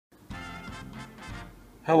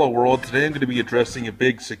Hello world, today I'm going to be addressing a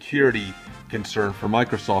big security concern for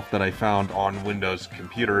Microsoft that I found on Windows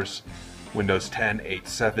computers, Windows 10, 8,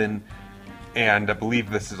 7, and I believe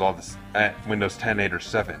this is all this Windows 10, 8, or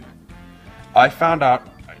 7. I found out,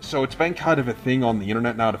 so it's been kind of a thing on the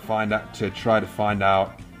internet now to try to find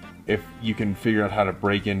out if you can figure out how to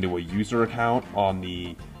break into a user account on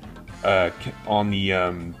the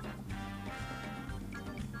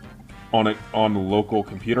local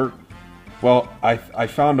computer. Well, I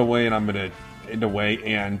found a way, and I'm gonna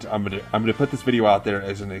put this video out there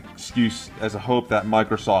as an excuse, as a hope that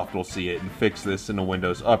Microsoft will see it and fix this in a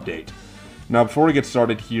Windows update. Now, before we get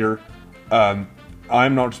started here, I'm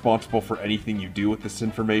not responsible for anything you do with this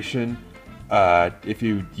information. If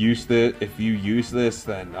you use this,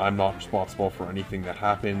 then I'm not responsible for anything that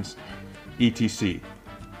happens, etc.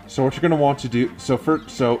 So what you're going to want to do, so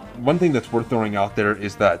one thing that's worth throwing out there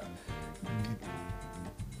is that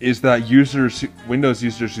Windows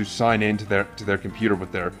users who sign into their computer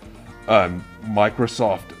with their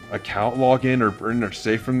Microsoft account login are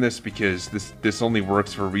safe from this, because this only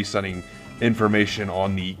works for resetting information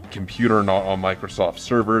on the computer, not on Microsoft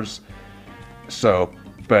servers. So,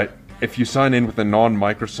 but if you sign in with a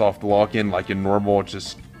non-Microsoft login, like a normal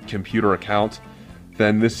just computer account,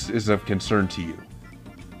 then this is of concern to you.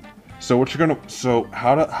 So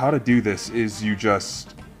how to do this is you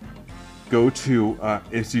just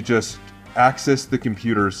access the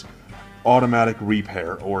computer's automatic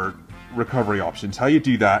repair or recovery options. How you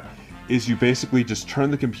do that is you basically just turn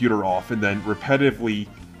the computer off and then repetitively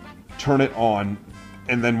turn it on,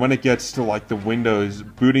 and then when it gets to like the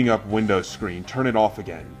booting up Windows screen, turn it off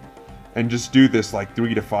again. And just do this like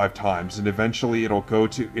 3 to 5 times, and eventually it'll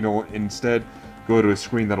instead go to a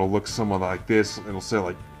screen that'll look somewhat like this. It'll say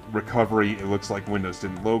like recovery. It looks like Windows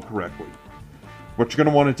didn't load correctly. What you're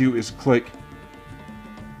going to want to do is click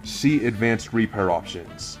See Advanced Repair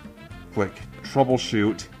Options. Click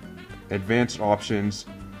Troubleshoot, Advanced Options,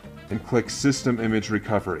 and click System Image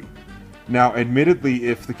Recovery. Now, admittedly,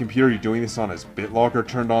 if the computer you're doing this on has BitLocker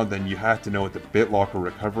turned on, then you have to know what the BitLocker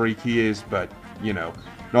recovery key is, but, you know,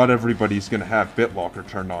 not everybody's going to have BitLocker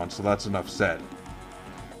turned on, so that's enough said.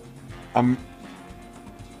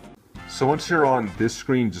 So once you're on this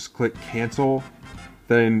screen, just click Cancel,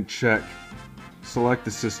 then select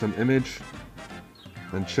the system image,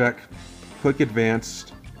 then click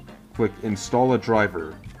Advanced, click Install a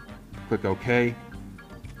Driver, click OK.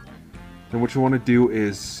 And what you want to do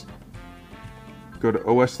is go to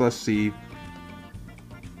OS/C,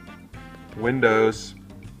 Windows,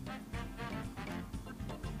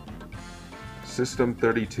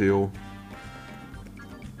 System32,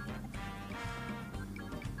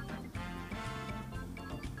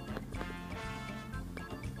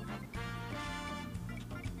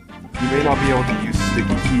 you may not be able to use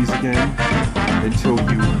sticky keys again until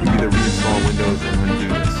you either reinstall Windows or undo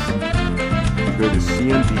this. Go to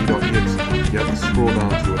cmd.exe. You have to scroll down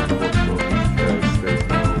to it, unfortunately, because there's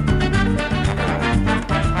no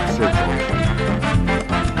search option.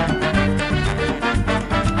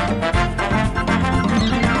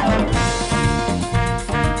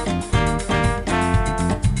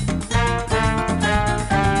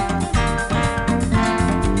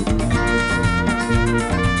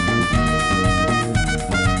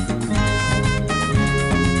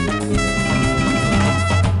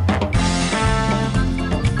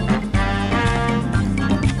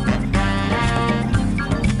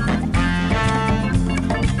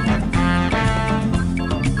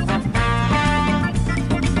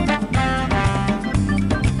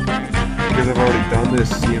 Because I've already done this,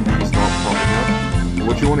 CMD is not popping up. But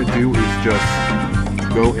what you want to do is just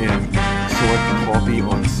go and select copy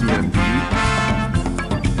on CMD.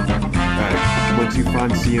 Once you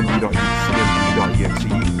find cmd.exe,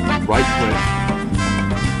 right click,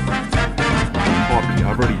 copy.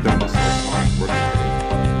 I've already done this, so it's fine, working.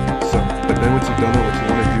 So, but then once you've done that, what you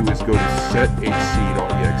want to do is go to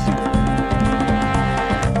sethc.exe.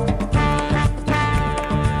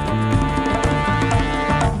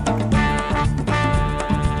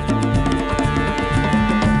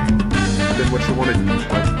 What you want to do.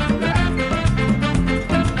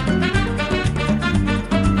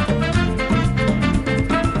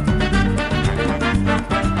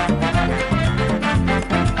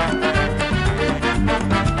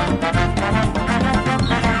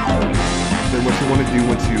 Then what you want to do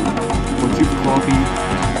once you've copied,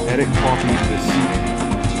 edit copy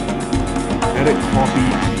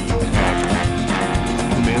the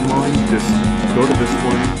command line, just go to this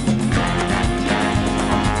one.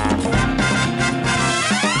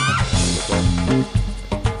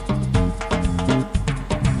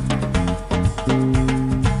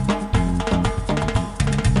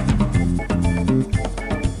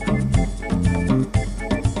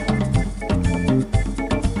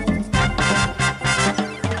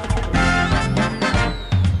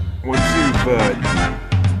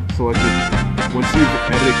 selected, once you've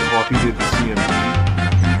edited, copied it to CMD,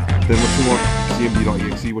 then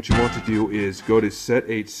cmd.exe, what you want to do is go to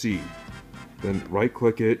SetHC, then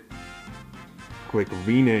right-click it, click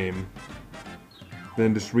rename,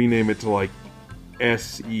 then just rename it to like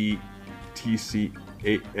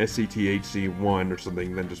SETHC1 or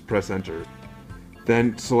something, then just press enter.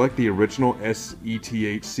 Then select the original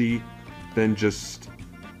SETHC, then just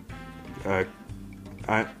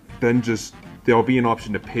there'll be an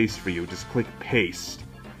option to paste for you. Just click paste,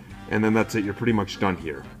 and then that's it. You're pretty much done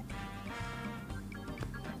here.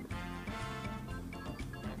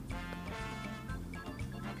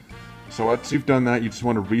 So once you've done that, you just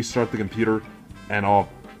want to restart the computer, and I'll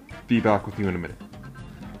be back with you in a minute.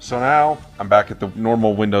 So now I'm back at the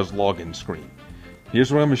normal Windows login screen.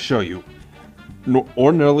 Here's what I'm going to show you.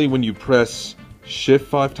 Ordinarily, when you press Shift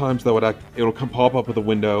 5 times, it'll pop up with a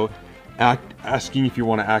window asking if you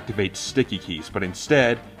want to activate sticky keys. But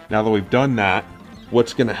instead, now that we've done that,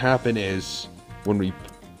 what's going to happen is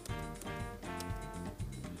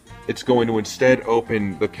it's going to instead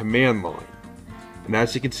open the command line. And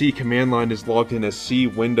as you can see, command line is logged in as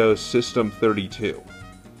cWindows System32,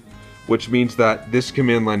 which means that this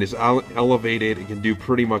command line is elevated and can do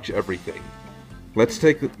pretty much everything. Let's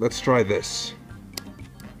try this.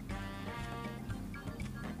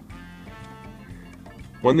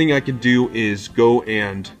 One thing I can do is go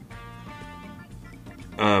and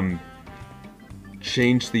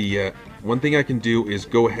change the. One thing I can do is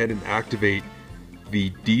go ahead and activate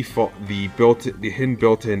the default, the hidden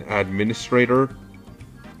built-in administrator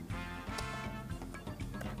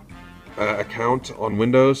account on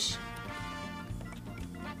Windows.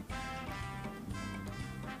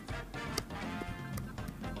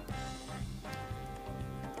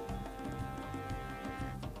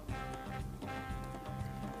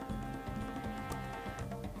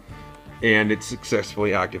 And it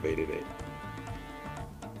successfully activated it.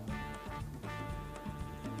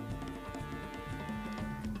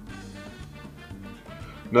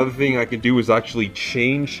 Another thing I can do is actually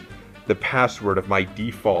change the password of my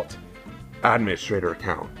default administrator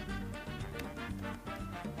account.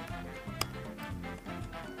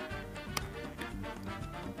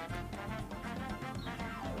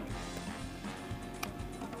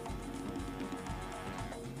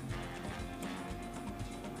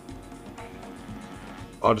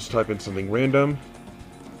 I'll just type in something random.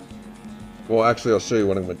 Well, actually, I'll show you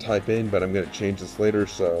what I'm going to type in, but I'm going to change this later.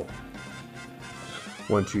 So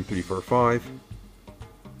 1, 2, 3, 4, 5,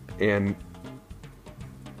 and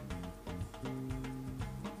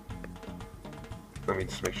let me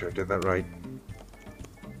just make sure I did that right.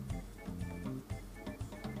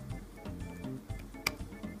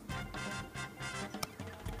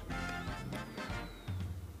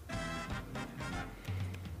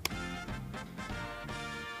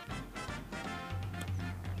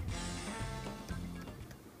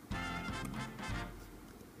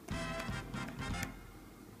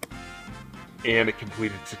 And it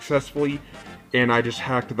completed successfully, and I just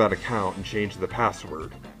hacked that account and changed the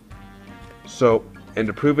password. So, and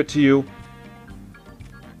to prove it to you,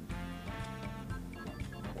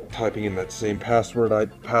 typing in that same password,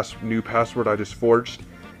 new password I just forged,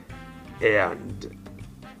 and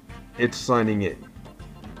it's signing in.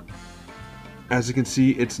 As you can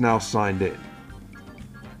see, it's now signed in.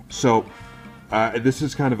 So, this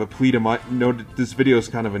is kind of a plea to this video is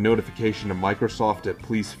kind of a notification to Microsoft to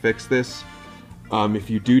please fix this. If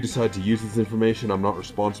you do decide to use this information, I'm not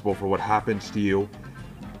responsible for what happens to you.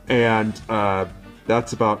 And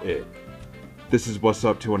that's about it. This is What's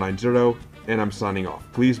Up 290, and I'm signing off.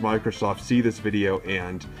 Please, Microsoft, see this video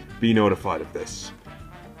and be notified of this.